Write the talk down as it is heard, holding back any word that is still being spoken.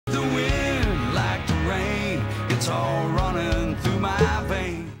It's all running through my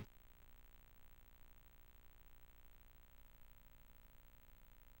veins.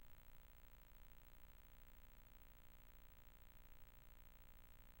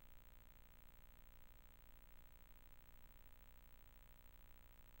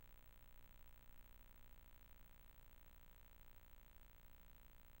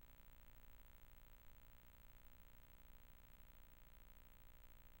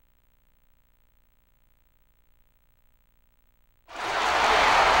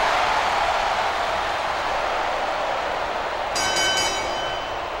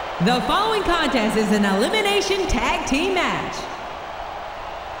 The following contest is an elimination tag team match.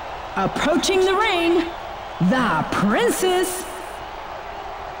 Approaching the ring, the Princess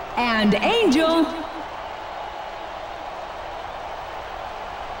and Angel.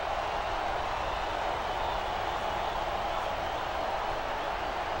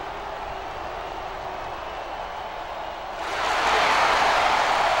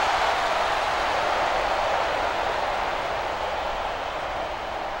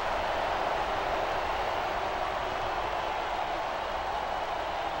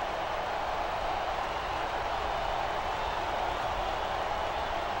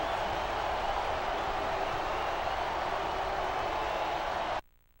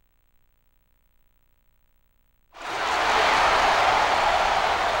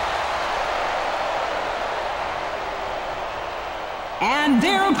 And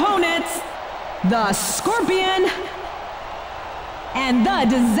their opponents, the Scorpion and the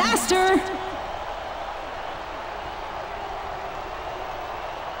Disaster.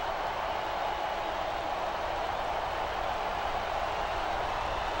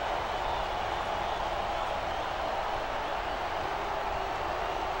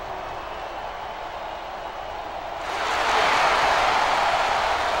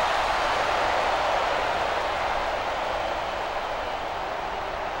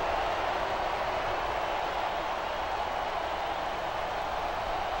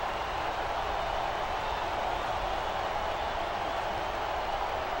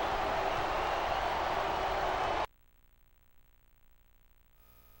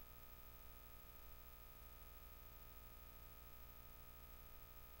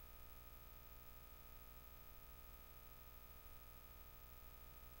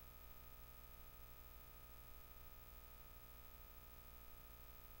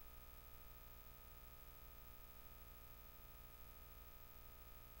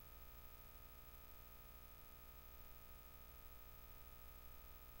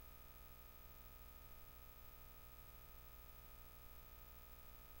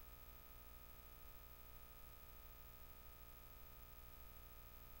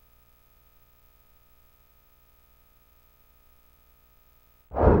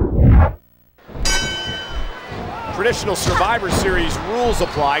 Traditional Survivor Series rules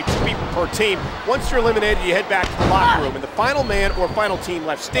apply, 2 people per team. Once you're eliminated, you head back to the locker room, and the final man or final team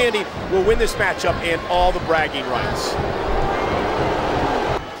left standing will win this matchup and all the bragging rights.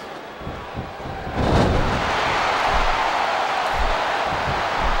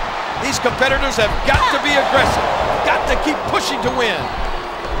 These competitors have got to be aggressive, got to keep pushing to win.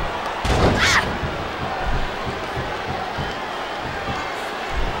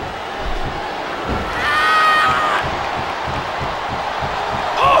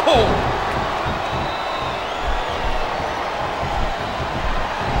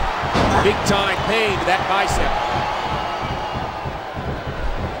 Big time pain to that bicep.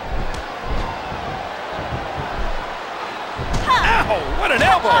 Ow, what an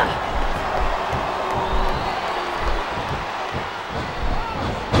elbow!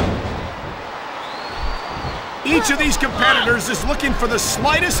 Each of these competitors is looking for the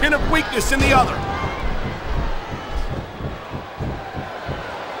slightest hint of weakness in the other.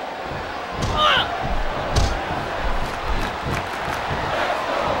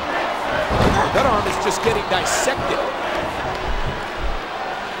 That arm is just getting dissected.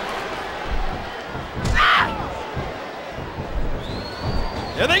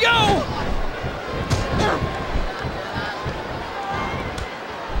 There they go!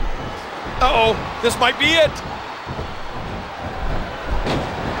 Uh-oh, this might be it.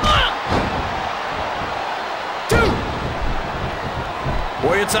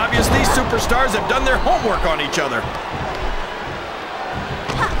 Boy, it's obvious these superstars have done their homework on each other.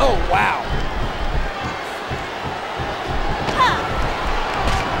 Oh, wow.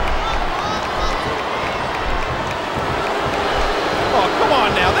 Oh, come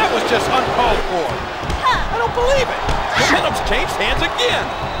on now. That was just uncalled for. I don't believe it. Momentum's changed hands again.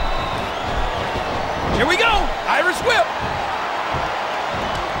 Here we go. Irish whip.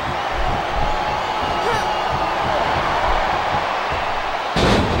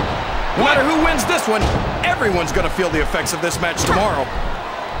 matter who wins this one, everyone's going to feel the effects of this match tomorrow.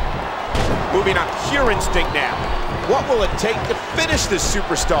 Moving on pure instinct now. What will it take to finish this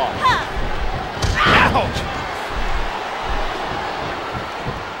superstar? Ouch!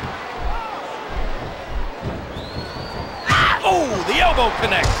 Oh, the elbow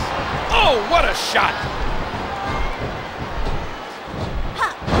connects. Oh, what a shot.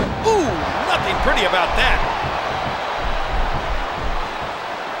 Ooh, nothing pretty about that.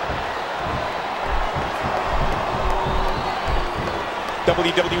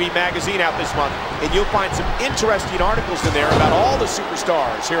 WWE Magazine out this month, and you'll find some interesting articles in there about all the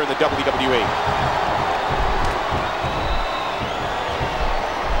superstars here in the WWE.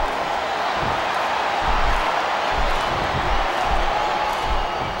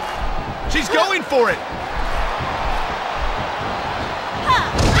 She's going for it.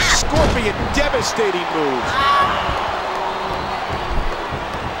 Scorpion, devastating moves.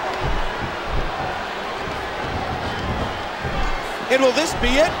 And will this be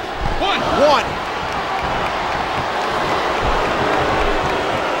it? One.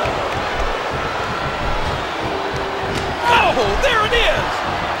 Oh, there it is.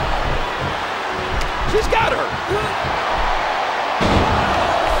 She's got her.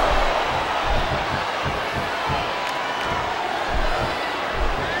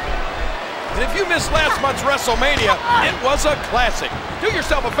 And if you missed last month's WrestleMania, it was a classic. Do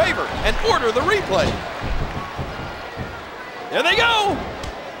yourself a favor and order the replay. There they go!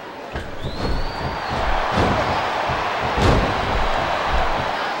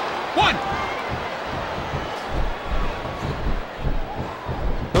 One!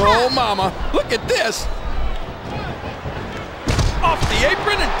 Oh, mama, look at this! Off the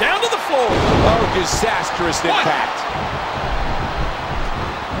apron and down to the floor! Oh, disastrous impact.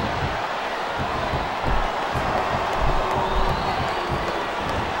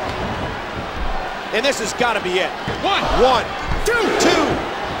 And this has got to be it. One, two.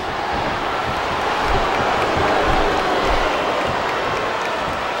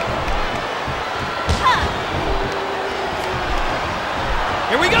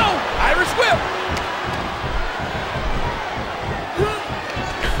 Here we go, Irish whip.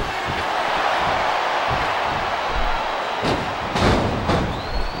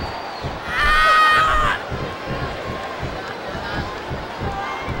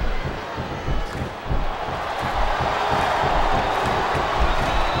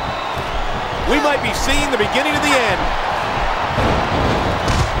 We might be seeing the beginning of the end.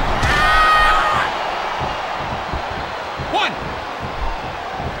 One.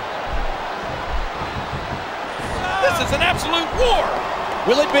 This is an absolute war.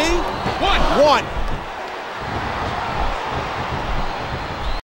 Will it be? One.